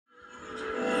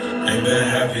Ain't been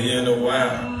happy in a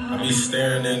while. I be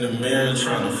staring in the mirror,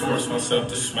 trying to force myself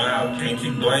to smile. Can't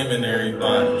keep blaming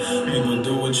everybody. People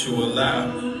do what you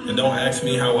allow. And don't ask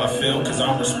me how I feel, cause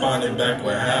I'm responding back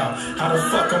with how. How the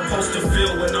fuck I'm supposed to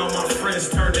feel when all my friends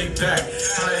turn their back?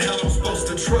 How the hell I'm supposed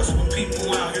to trust when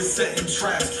people out here setting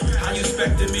traps? How you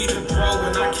expecting me to grow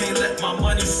when I can't let my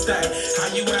money stack?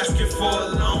 How you asking for a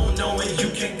loan knowing you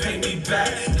can't pay me back?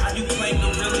 How you claim to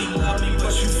really love me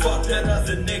but you fuck that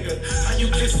other nigga? How you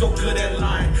get so good at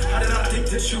lying? How did I think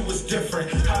that you was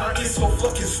different? How I get so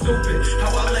fucking stupid?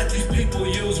 How I let these people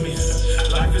use me?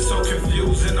 Life is so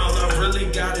confusing, all I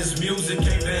really got is music.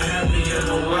 Ain't been happy in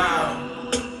a while.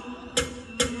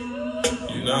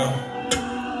 You know,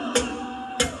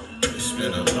 it's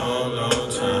been a long, long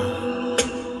time.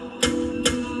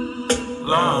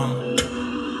 Long.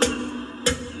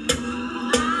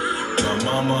 My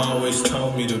mama always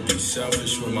told me to be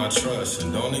selfish with my trust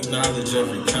and don't acknowledge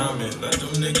every comment. Let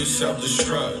them niggas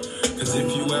self-destruct. Cause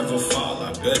if you ever fall,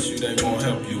 I bet you they won't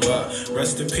help you up.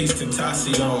 Rest in peace,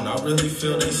 Tentacion. I really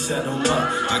feel they set them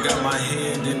up. I got my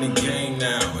hand in the game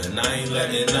now, and I ain't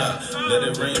letting up. Let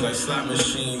it ring like slot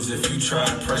machines if you try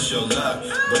and press your luck.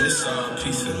 But it's all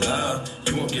peace and love.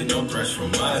 You won't get no press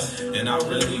from us. And I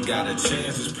really got a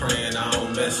chance, just praying I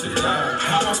don't mess it up.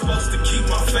 How am I supposed to keep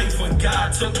my faith when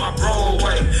God took my bro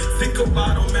away? Think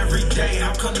about him every day.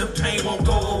 How come the pain won't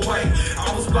go away?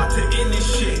 I was about to end this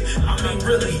shit. I mean,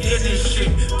 really end this shit.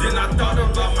 Then I thought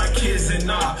about my kids and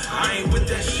nah, I ain't with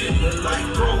that shit. But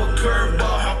life throw a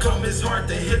curveball, how come it's hard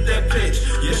to hit that pitch?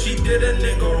 Yeah, she did a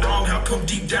nigga wrong, how come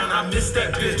deep down I missed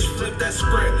that bitch? Flip that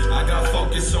script, I got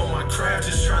focus on my craft,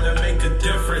 just trying to make a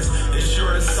difference. It's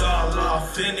sure it's all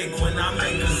authentic when I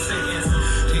make a sentence.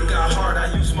 It got hard,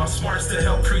 I use my smarts to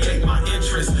help create my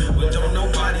interests. But don't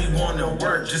nobody wanna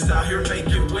work, just out here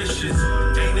making wishes.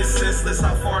 Ain't it senseless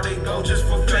how far they go just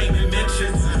for fame and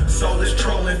mentions? Soulless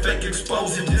trolling, fake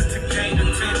exposing just to gain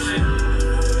attention.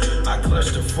 I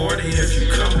clutched a 40 if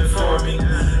you coming for me.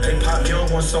 They pop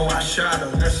young one so I shot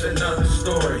him, that's another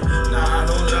story. Nah, I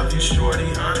don't love you shorty,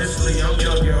 honestly I'm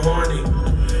young and horny.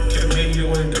 Commit you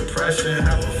in depression,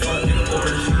 have a fucking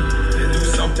orgy. Then do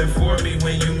something for me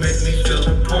when you make me feel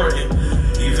important.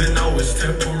 Even though it's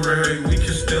temporary, we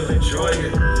can still enjoy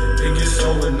it. It gets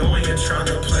so annoying trying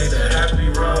to play the happy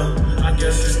role. I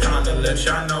guess it's time to let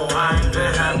y'all know I ain't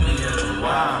been happy in a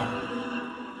while.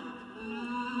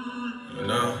 You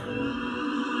know,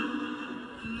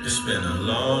 it's been a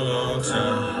long, long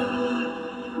time.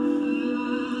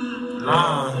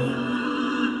 Long.